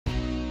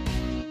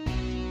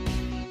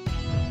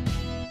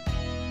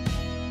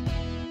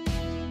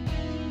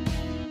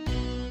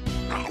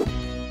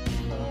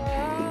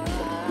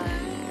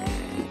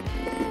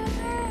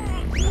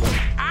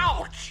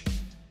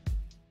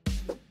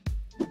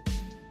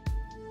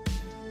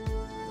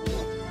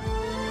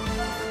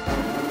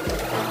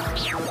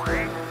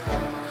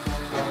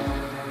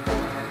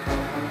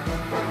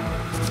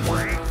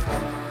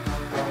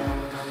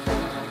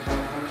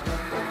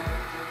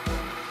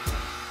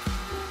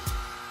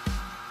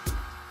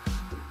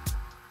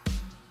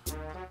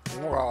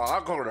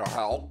I'm gonna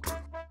help.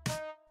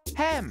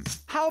 Ham,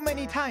 how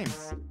many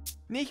times?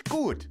 Nicht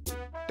gut.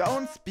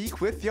 Don't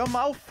speak with your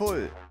mouth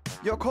full.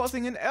 You're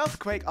causing an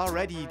earthquake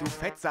already, du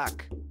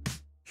Fettsack.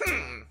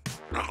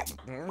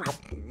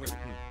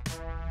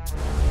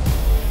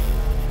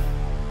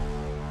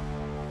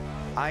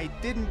 I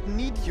didn't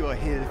need your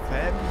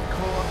Hilfe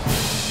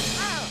because...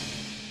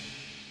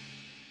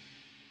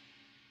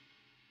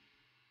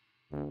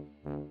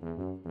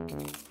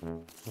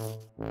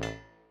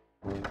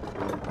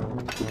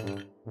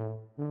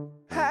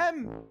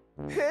 Ham!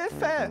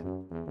 Hilfe!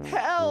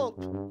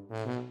 Help!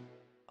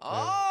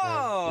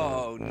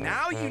 Oh,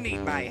 now you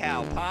need my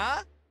help,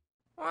 huh?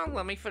 Well,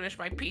 let me finish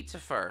my pizza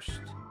first.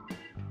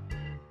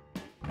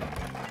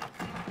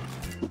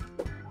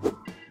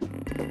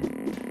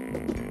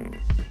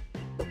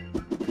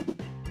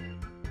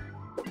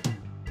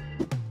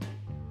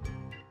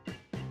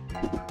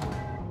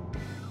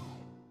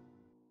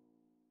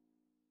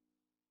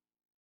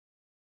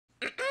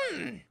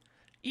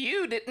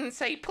 You didn't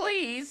say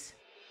please.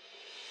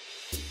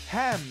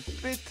 Ham,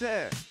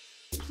 bitte!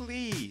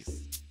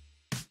 Please!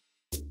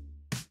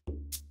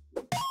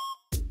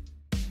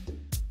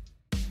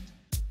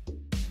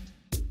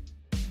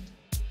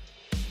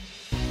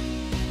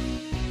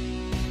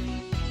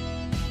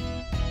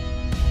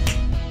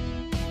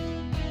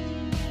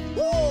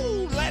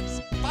 Woo! Let's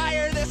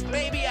fire this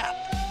baby up!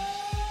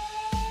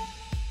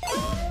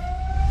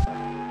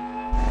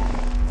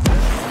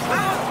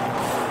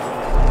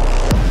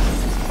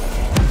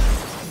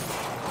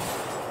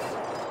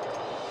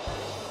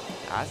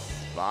 Das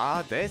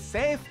war der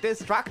Safe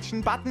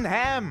Destruction Button,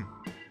 Ham!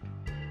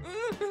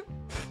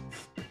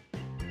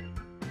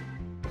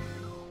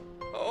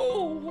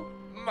 Oh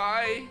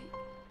my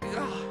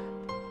God.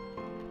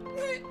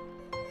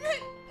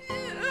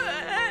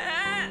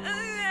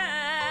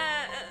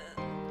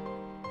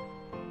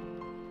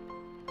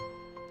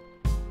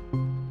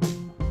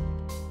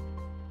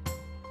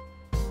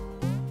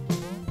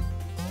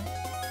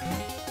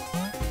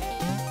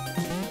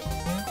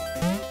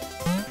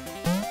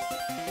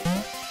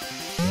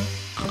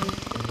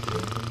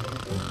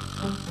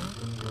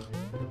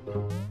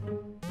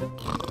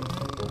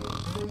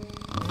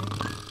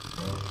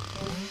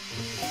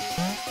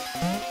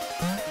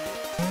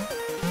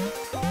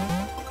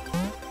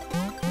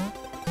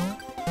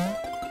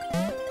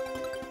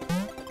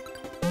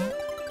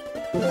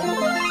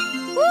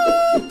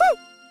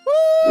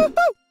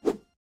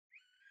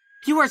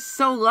 You are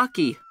so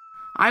lucky.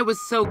 I was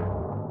so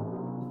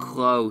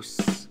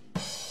close.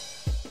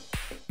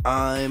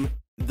 I'm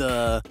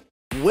the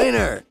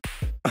winner!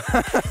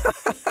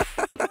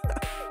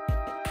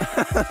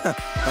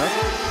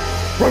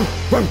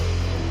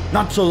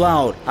 Not so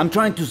loud. I'm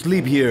trying to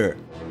sleep here.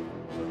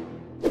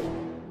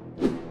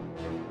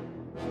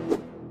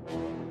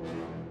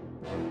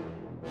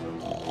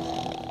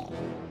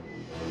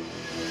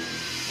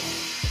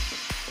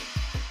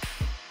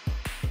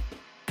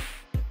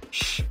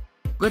 Shh.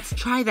 Let's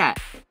try that.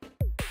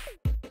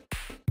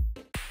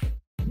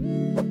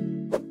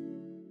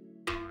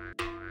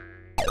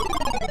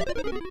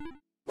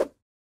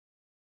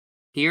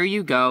 Here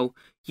you go.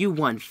 You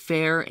won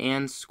fair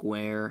and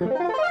square.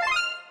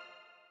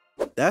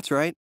 That's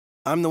right.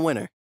 I'm the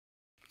winner.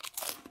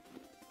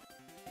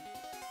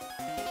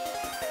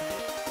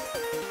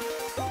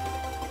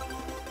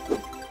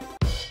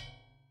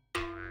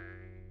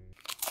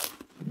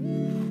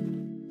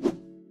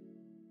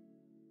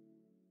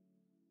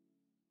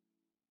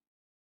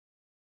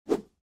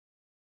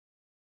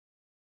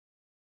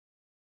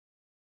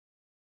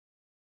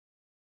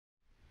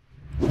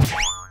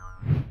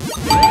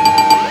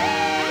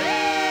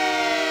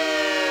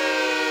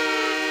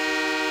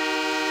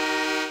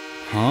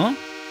 Huh?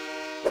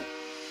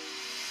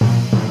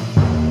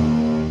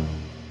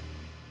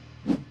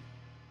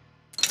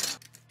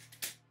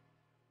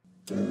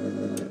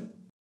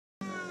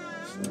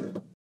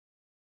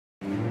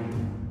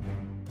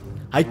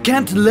 I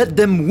can't let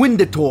them win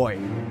the toy.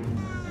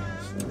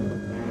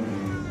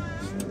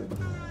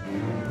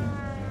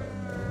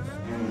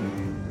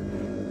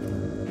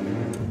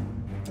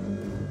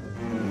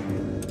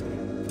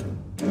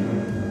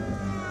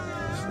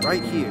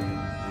 Right here.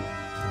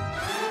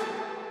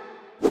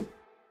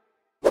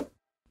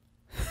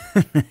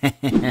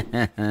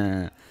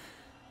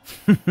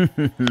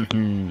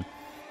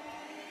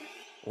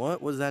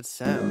 What was that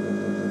sound?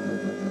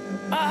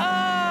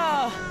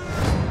 Ah!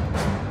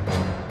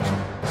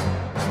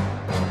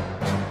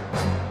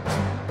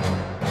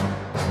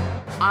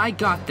 I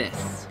got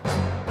this.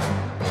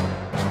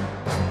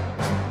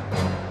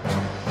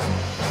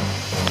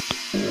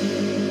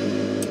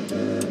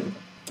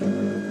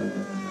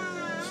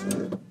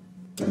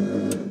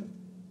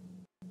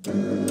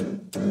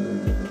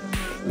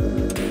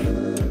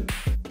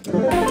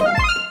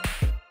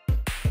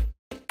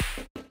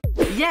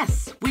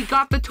 Yes, we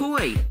got the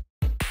toy.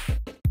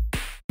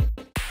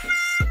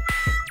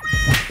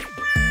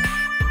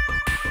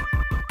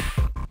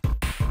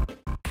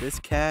 This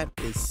cat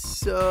is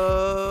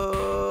so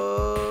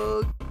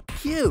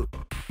cute.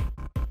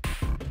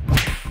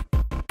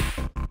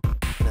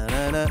 Na,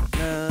 na, na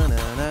na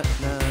na na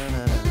na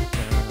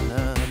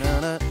na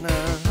na na.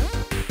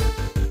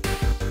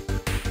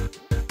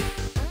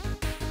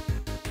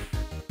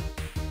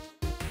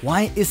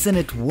 Why isn't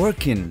it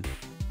working?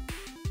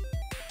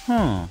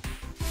 Huh.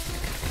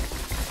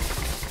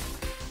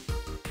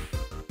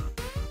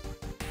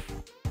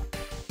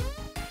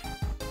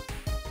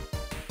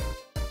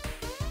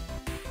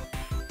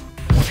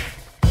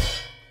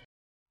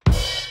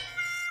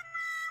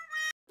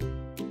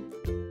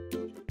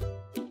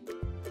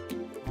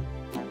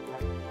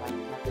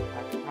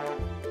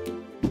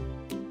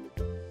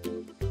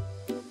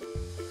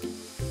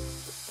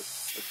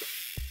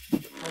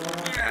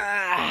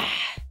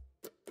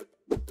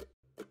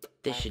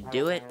 This should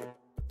do it.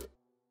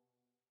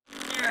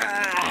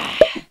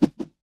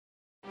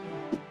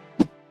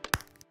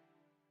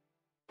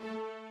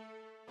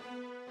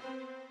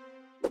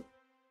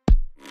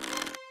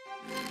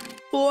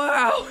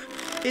 Wow,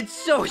 it's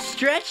so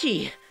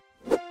stretchy.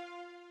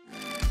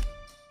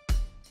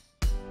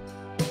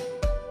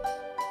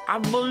 I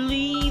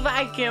believe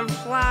I can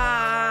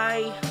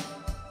fly.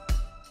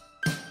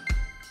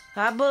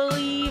 I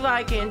believe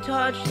I can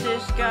touch the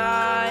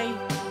sky.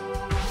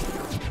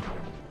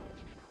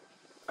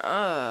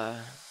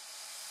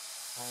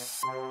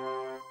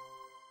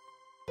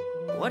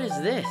 What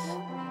is this?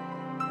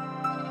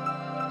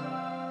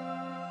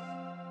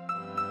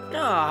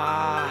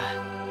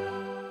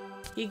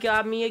 He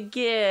got me a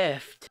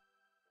gift.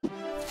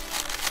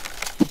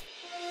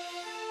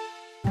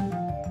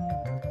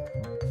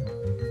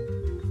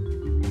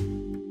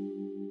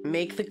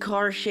 Make the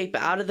car shape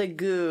out of the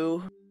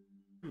goo,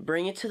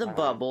 bring it to the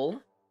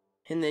bubble,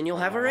 and then you'll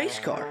have a race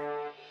car.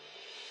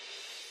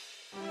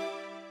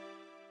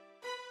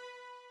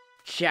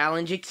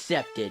 Challenge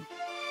accepted.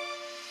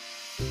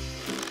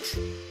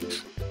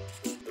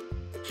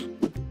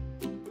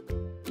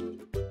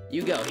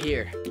 You go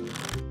here.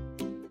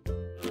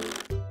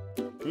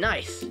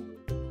 Nice.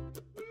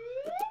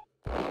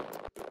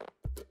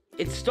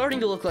 It's starting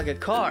to look like a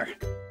car.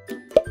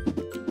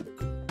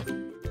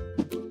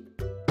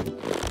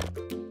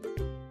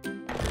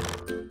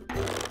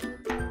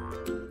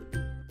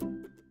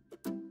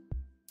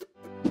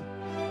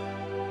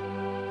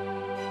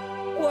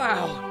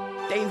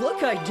 Wow, they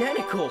look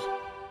identical.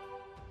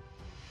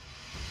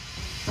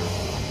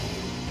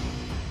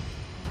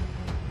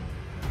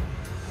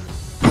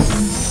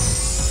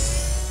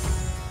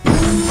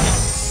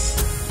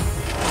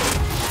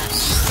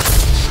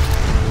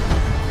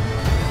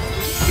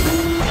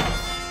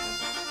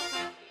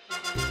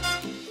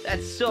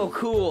 That's so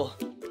cool.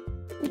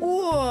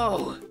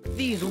 Whoa,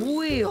 these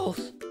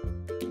wheels.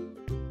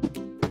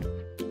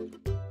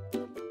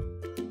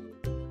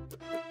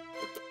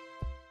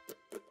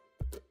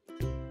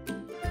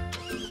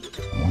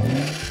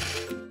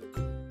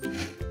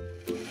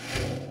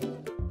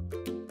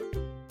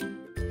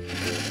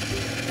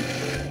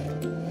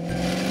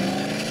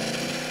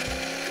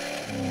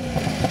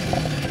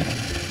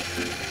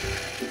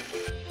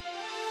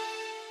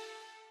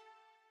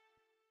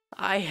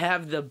 I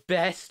have the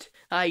best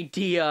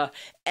idea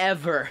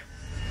ever.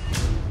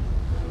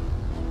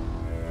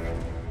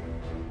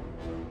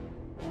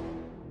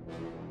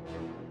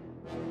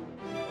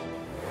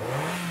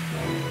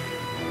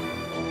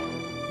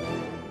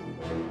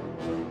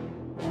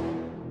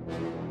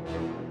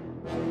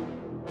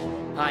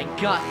 I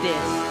got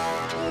this.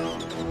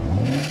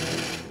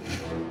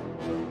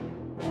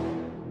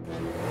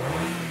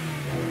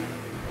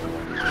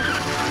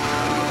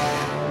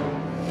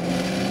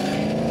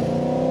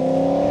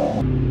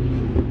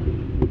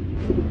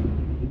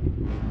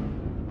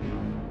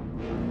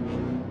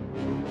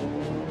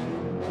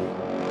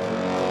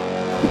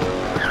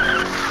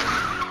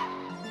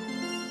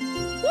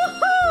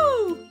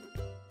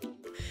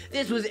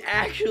 This was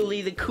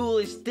actually the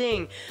coolest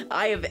thing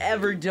I have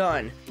ever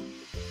done.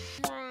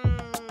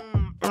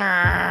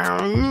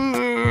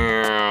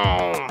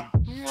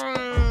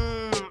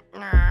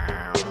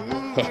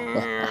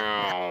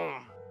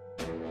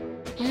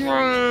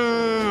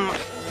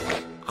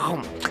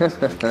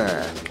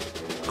 Crocodile!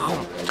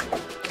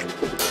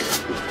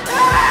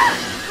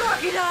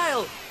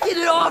 Get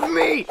it off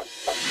me!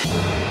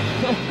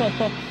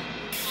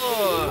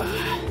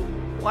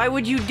 Why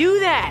would you do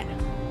that?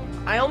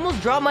 I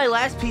almost dropped my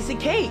last piece of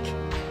cake.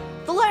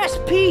 The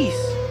last piece!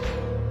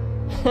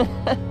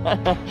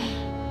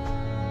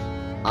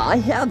 I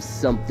have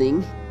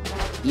something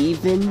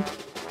even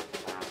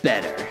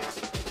better.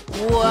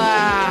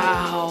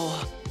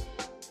 Wow!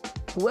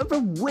 Whoever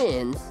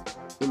wins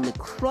in the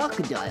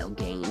crocodile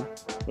game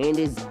and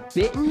is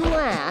bitten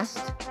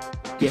last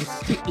gets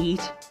to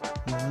eat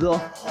the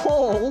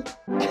whole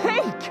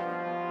cake!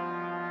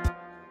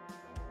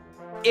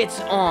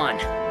 It's on!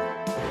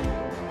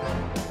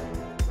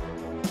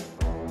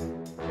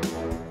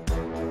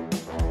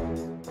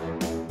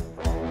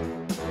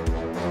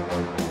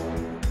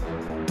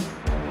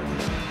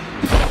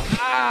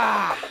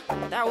 Ah!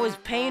 That was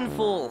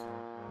painful.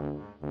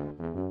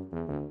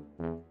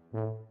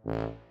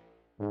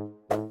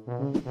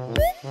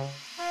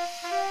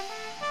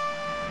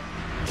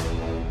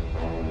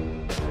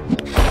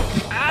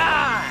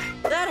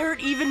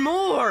 even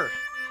more!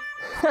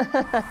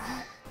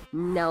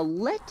 Now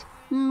let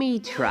me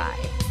try.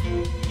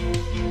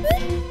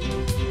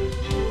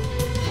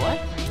 What?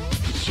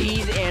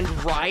 Cheese and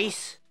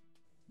rice?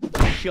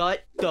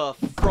 Shut the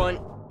front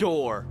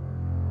door.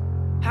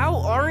 How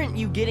aren't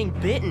you getting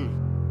bitten?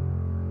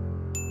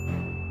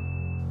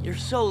 You're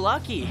so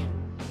lucky.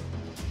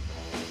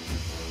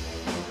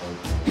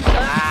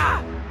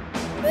 Ah!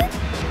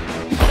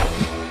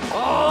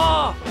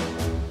 Oh!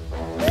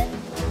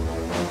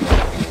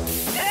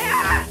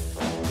 Ah! Ah!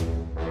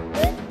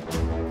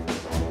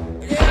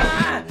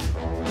 Ah!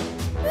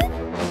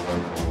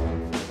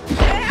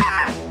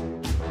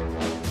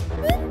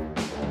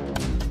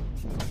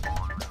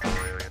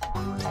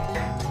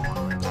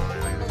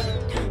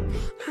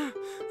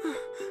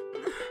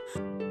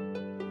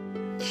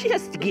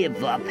 Just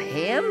give up,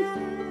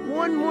 Ham.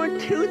 One more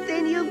tooth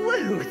and you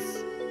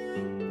lose.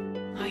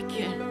 I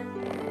can't.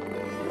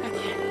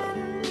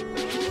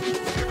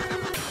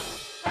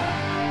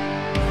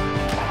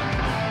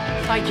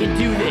 I can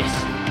do this.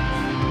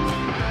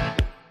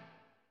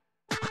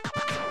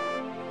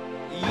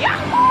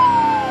 Yahoo!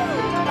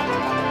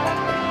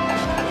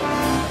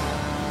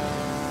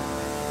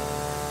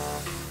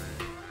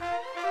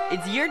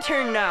 It's your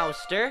turn now,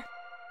 Hamster.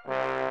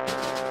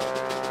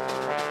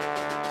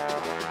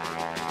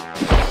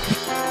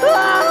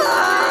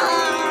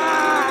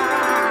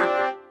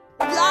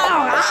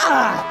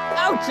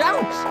 Ouch,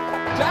 ouch,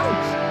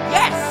 ouch.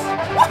 Yes!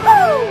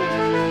 Woohoo!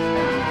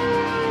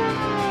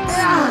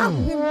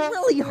 It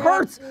really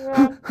hurts.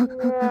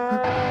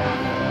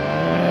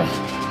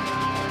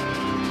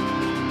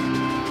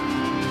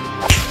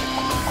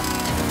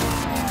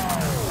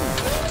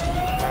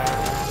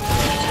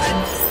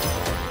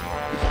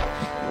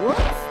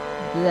 What's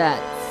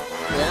that?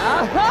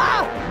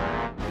 Aha!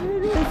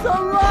 It is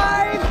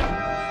alive!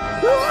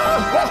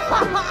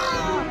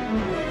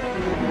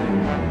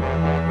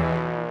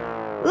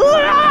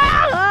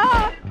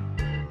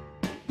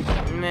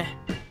 Meh.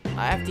 I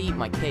have to eat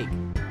my cake.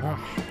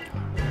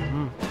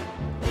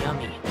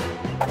 Yummy.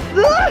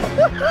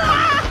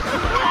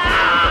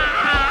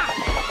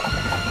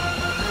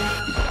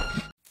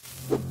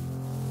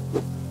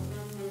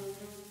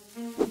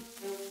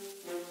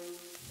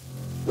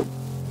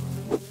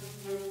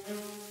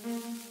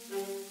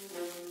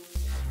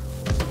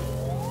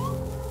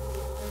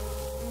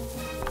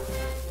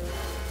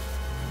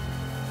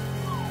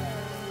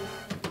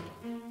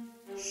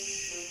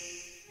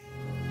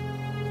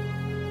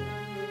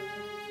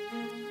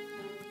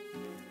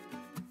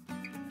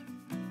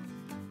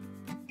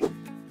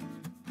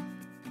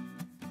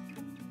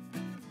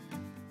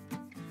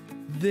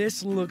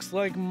 This looks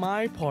like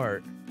my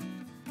part.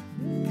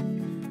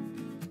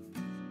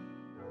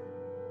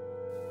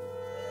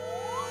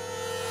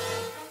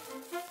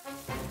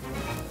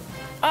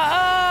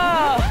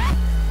 Ah!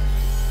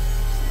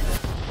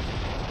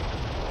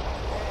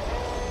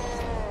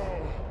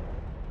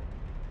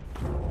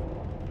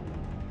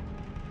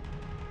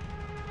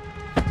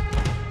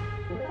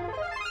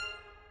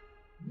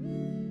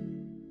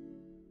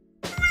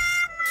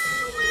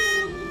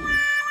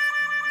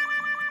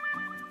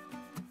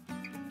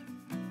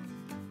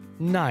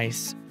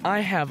 Nice.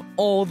 I have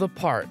all the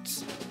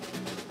parts.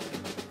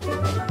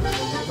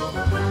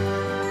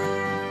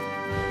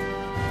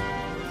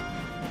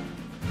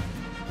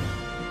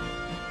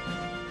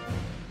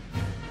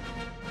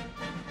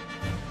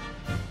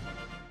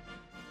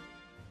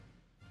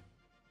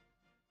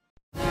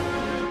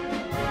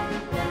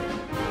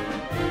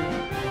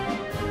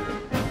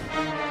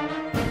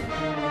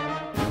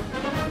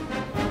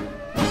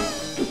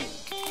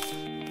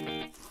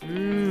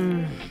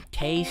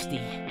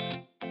 Tasty.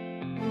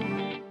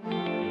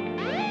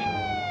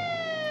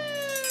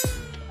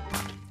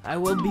 I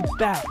will be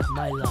back,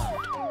 my love.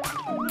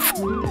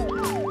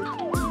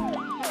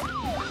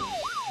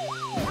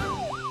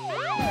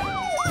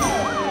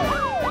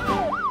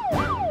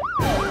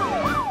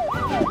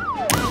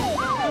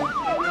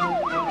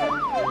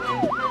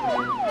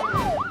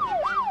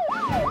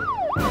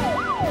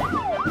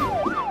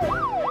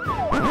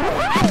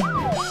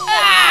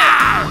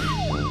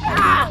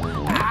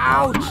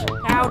 Ouch!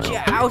 Ouch!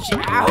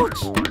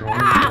 Ouch!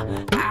 Ah!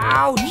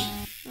 Ouch!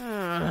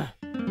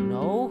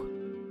 No.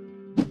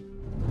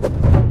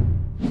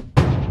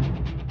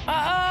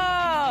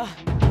 Ah!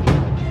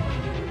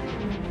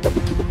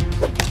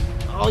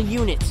 All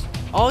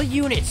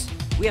units!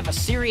 We have a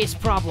serious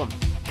problem.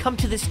 Come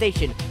to the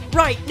station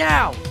right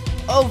now!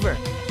 Over.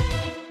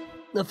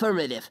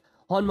 Affirmative.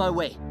 On my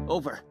way.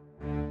 Over.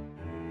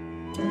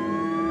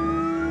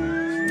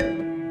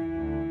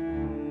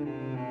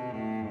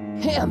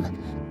 Ham!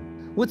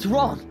 What's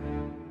wrong?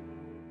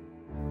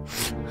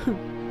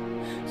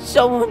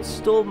 Someone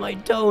stole my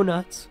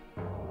donuts.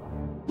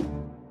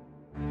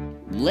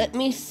 Let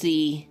me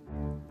see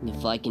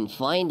if I can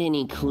find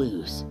any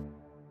clues.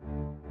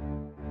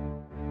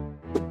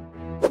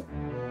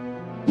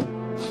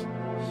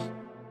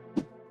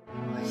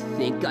 I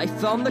think I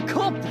found the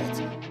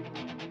culprit!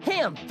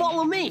 Ham,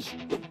 follow me!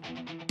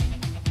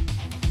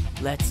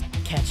 Let's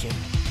catch him.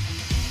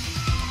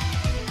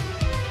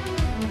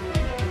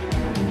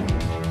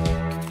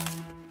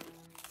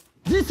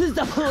 This is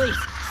the police!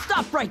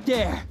 Stop right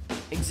there!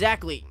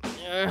 Exactly.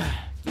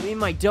 Give me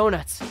my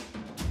donuts.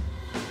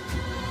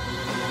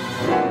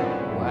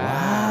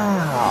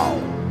 Wow.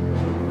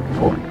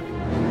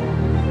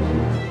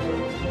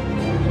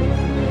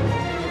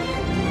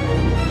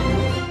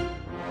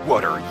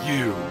 What are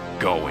you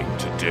going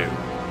to do?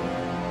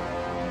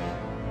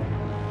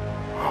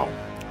 Oh,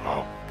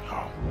 oh,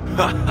 oh.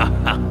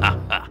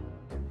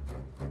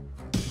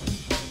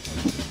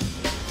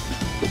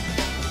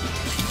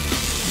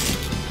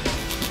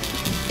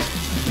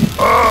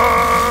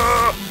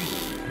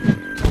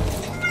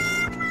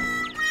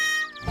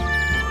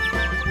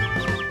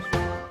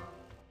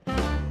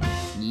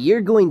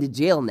 You're going to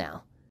jail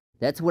now.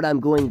 That's what I'm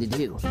going to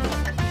do.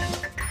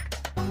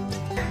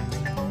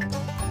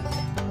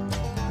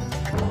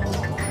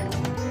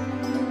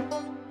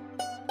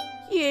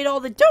 He ate all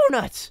the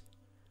donuts!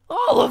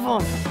 All of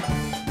them!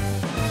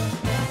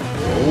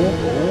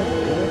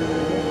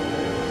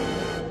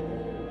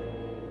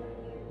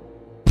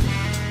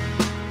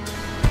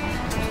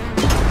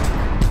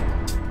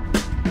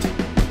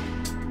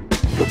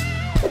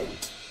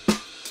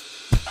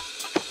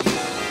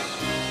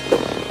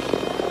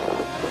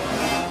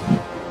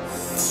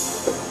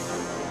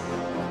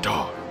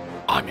 Dog,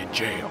 I'm in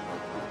jail.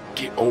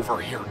 Get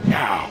over here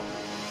now.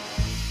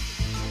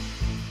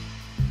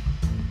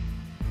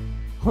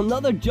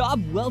 Another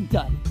job well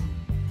done.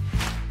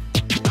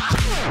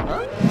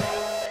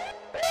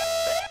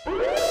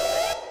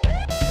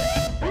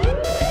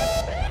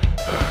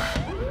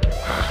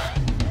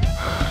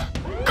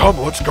 Come,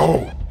 let's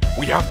go.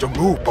 We have to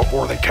move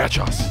before they catch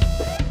us.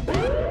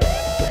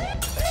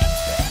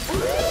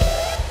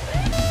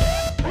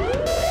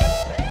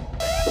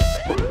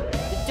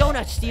 The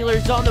donut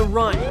stealer's on the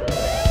run.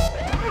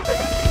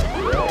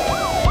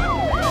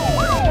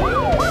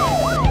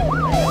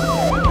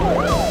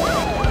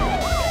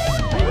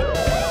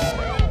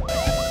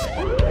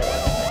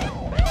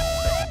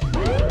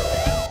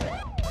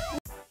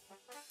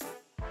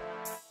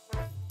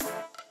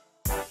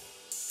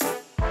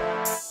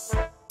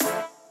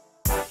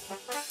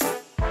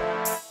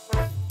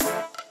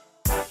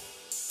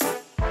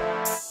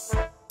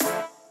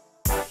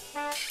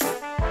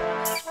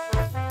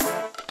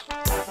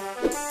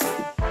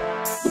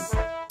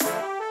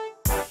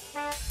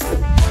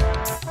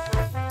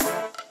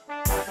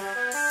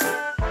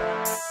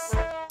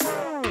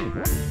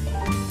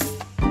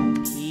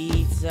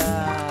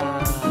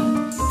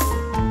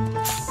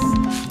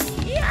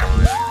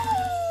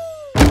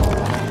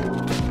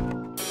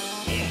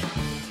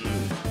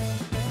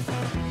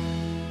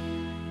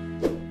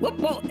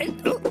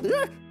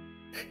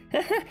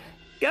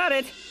 Got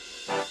it.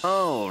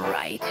 All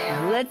right,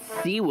 let's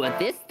see what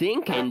this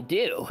thing can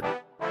do.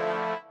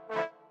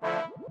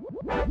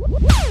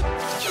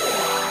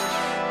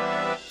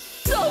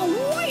 So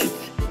wait,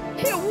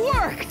 it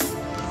worked.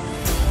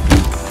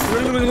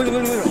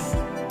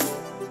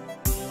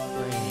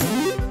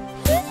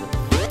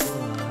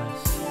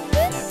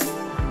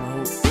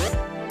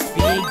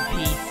 Big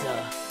pizza.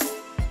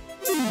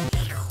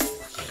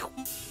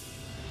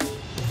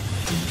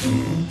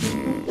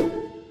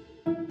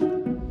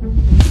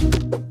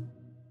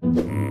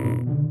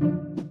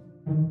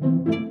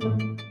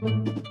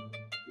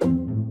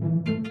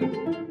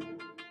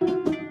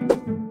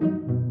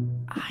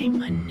 I'm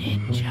a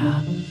ninja.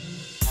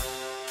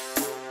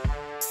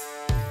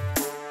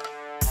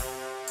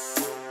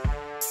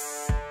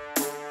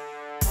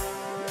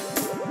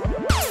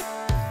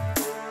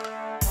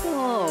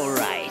 All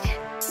right,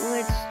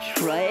 let's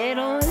try it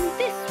on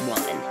this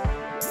one.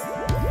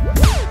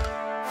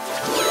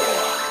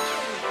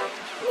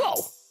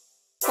 Whoa!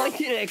 I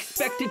didn't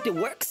expect it to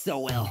work so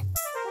well.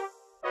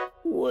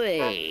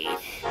 Wait.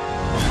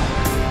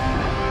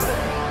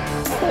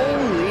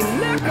 Holy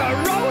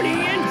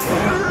macaroni and...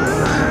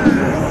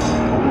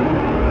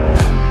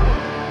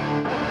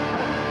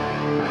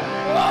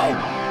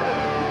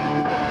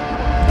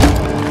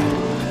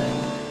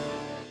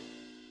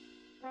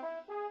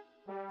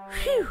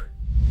 Phew.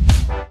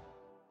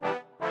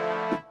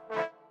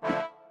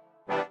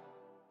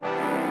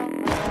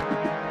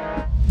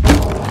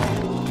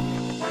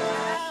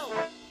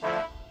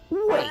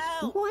 Wait,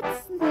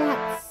 what's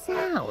that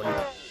sound?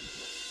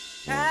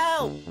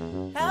 Help!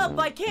 Help!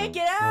 I can't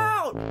get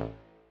out!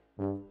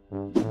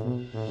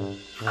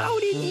 How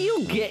did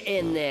you get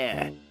in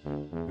there?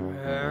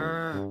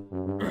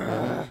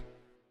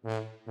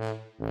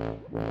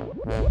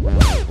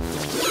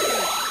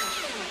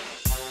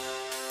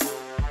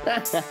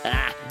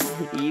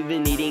 You've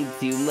been eating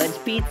too much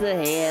pizza,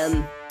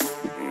 Ham.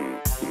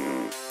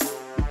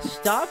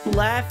 Stop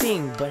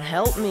laughing, but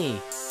help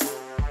me.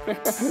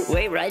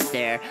 Wait right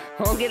there.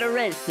 I'll get a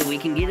wrench so we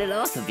can get it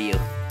off of you.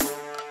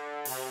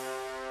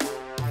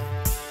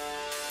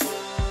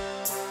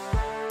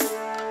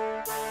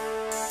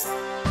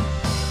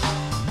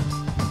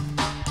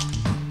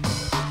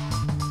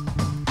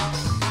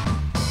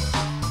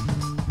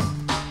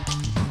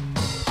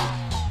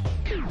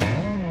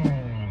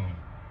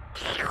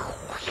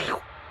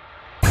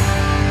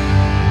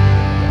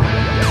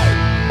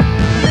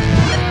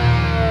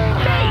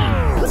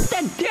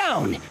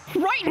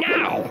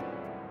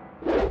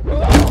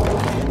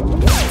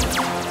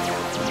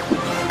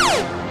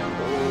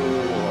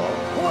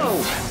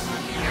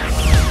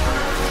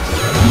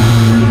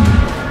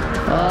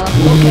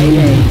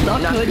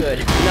 good.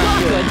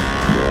 Not good.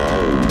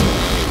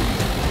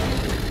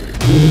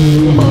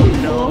 Oh,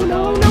 no,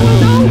 no, no,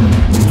 no!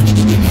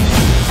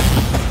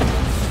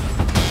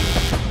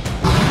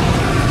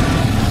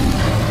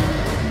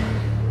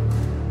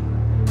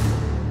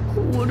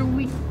 What are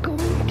we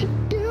going to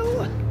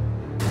do?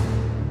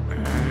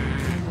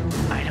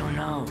 I don't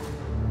know.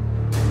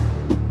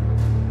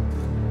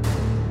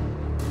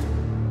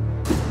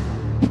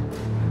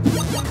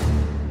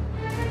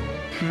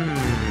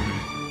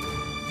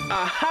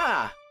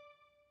 Aha!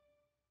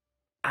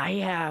 I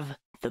have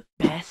the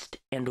best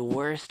and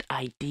worst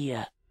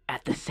idea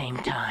at the same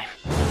time.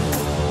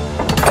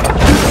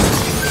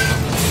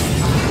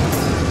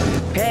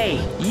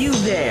 Hey, you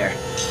there!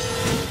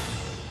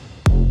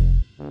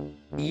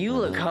 You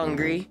look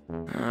hungry.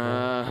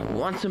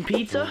 Want some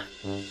pizza?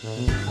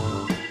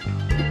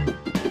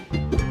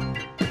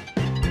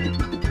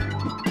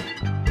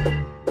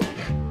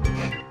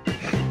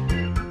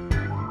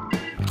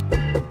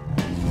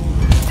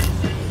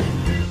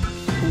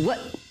 What?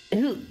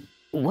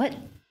 What?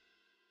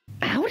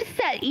 How does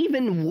that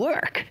even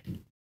work?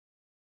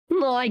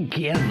 I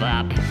give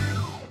up.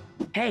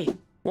 Hey,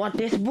 want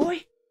this,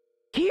 boy?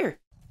 Here,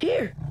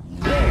 there.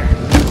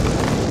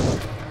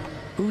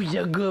 Who's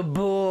a good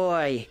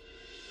boy?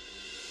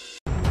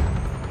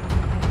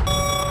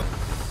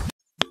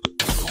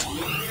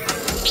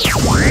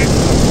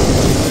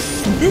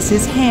 This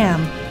is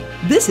Ham.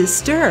 This is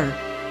Stir.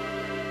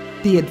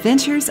 The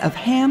Adventures of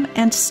Ham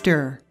and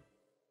Stir.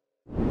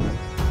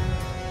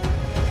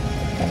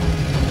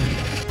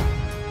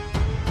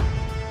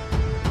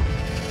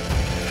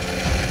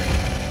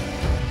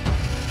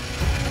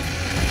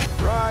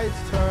 Right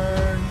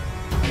turn.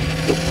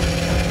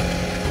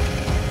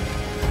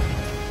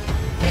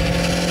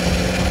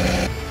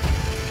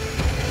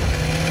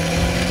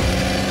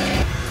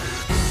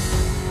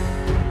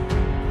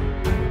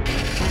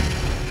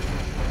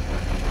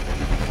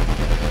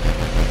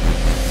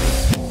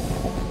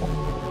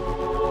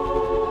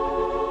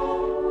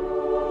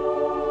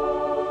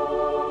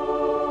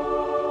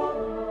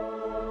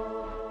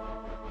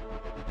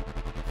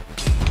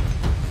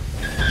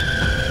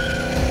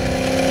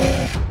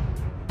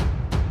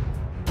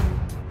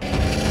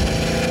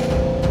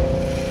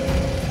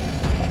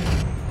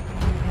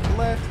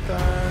 Left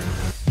turn.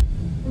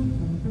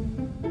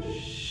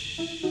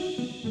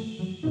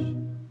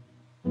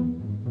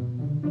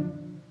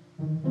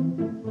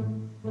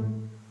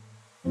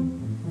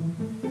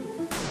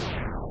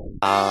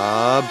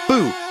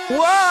 Boo!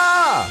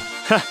 Whoa!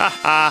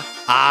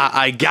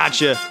 I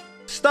gotcha.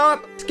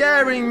 Stop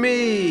scaring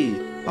me!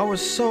 I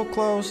was so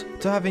close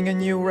to having a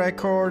new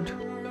record.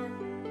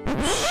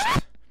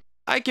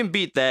 I can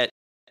beat that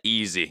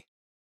easy.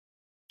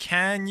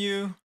 Can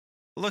you?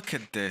 Look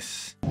at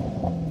this.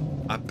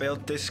 I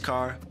built this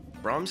car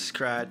from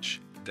scratch.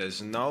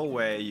 There's no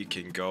way you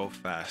can go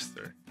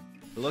faster.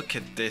 Look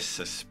at this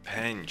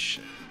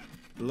suspension.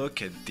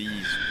 Look at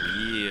these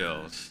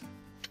wheels.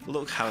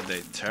 Look how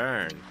they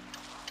turn.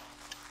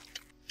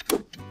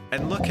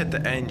 And look at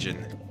the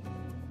engine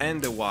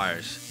and the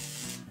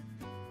wires.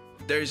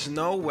 There's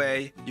no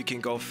way you can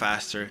go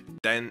faster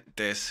than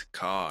this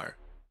car.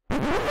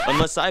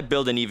 Unless I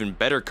build an even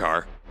better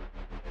car.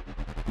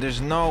 There's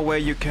no way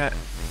you can.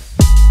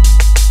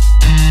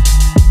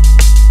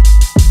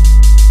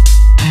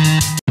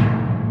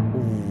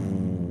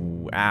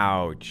 Ooh,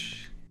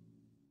 ouch.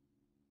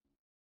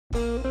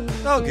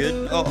 All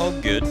good. All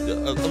good.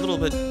 A little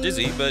bit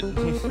dizzy, but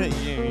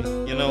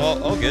you know,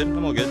 all good.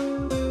 I'm all good.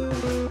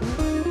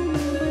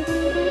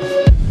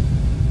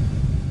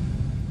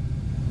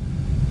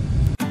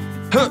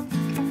 Huh.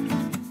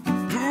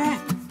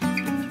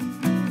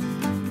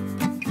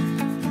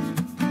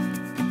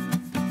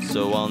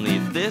 So I'll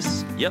need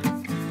this. Yep.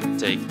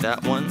 Take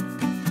that one.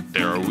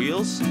 There are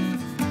wheels.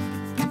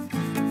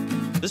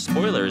 This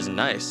spoiler is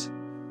nice.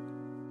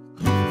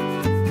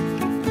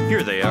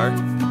 Here they are.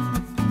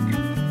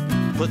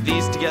 Put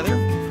these together.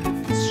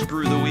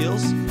 Screw the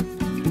wheels.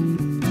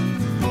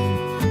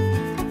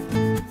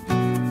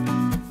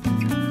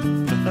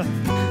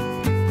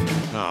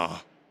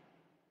 Oh.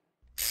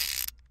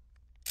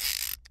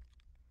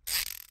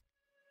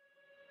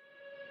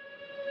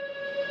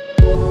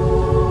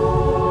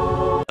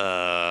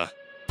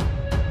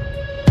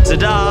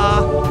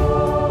 Ta-da!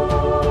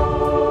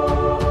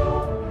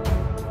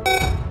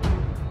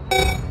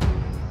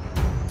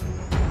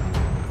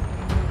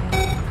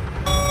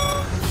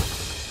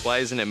 Why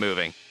isn't it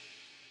moving?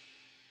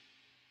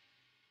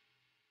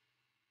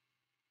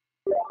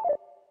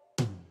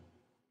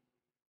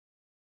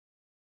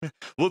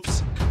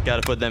 Whoops,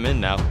 gotta put them in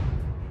now.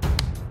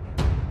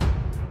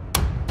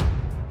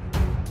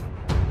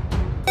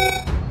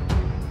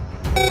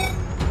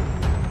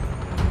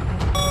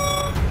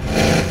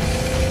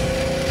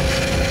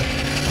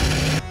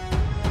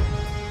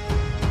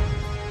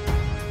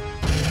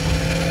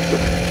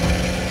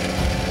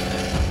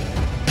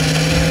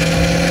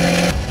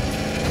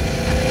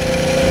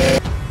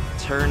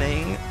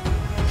 Turning.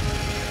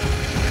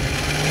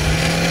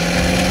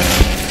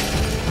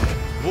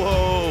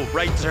 Whoa,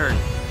 right turn.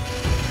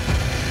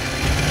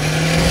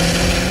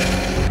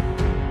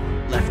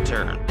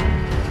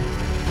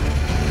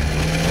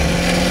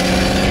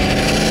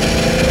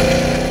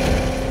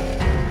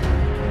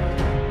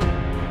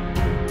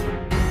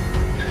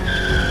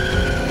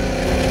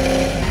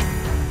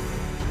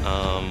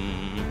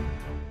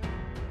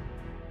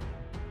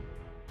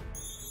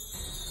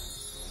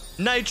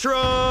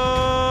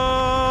 Nitro!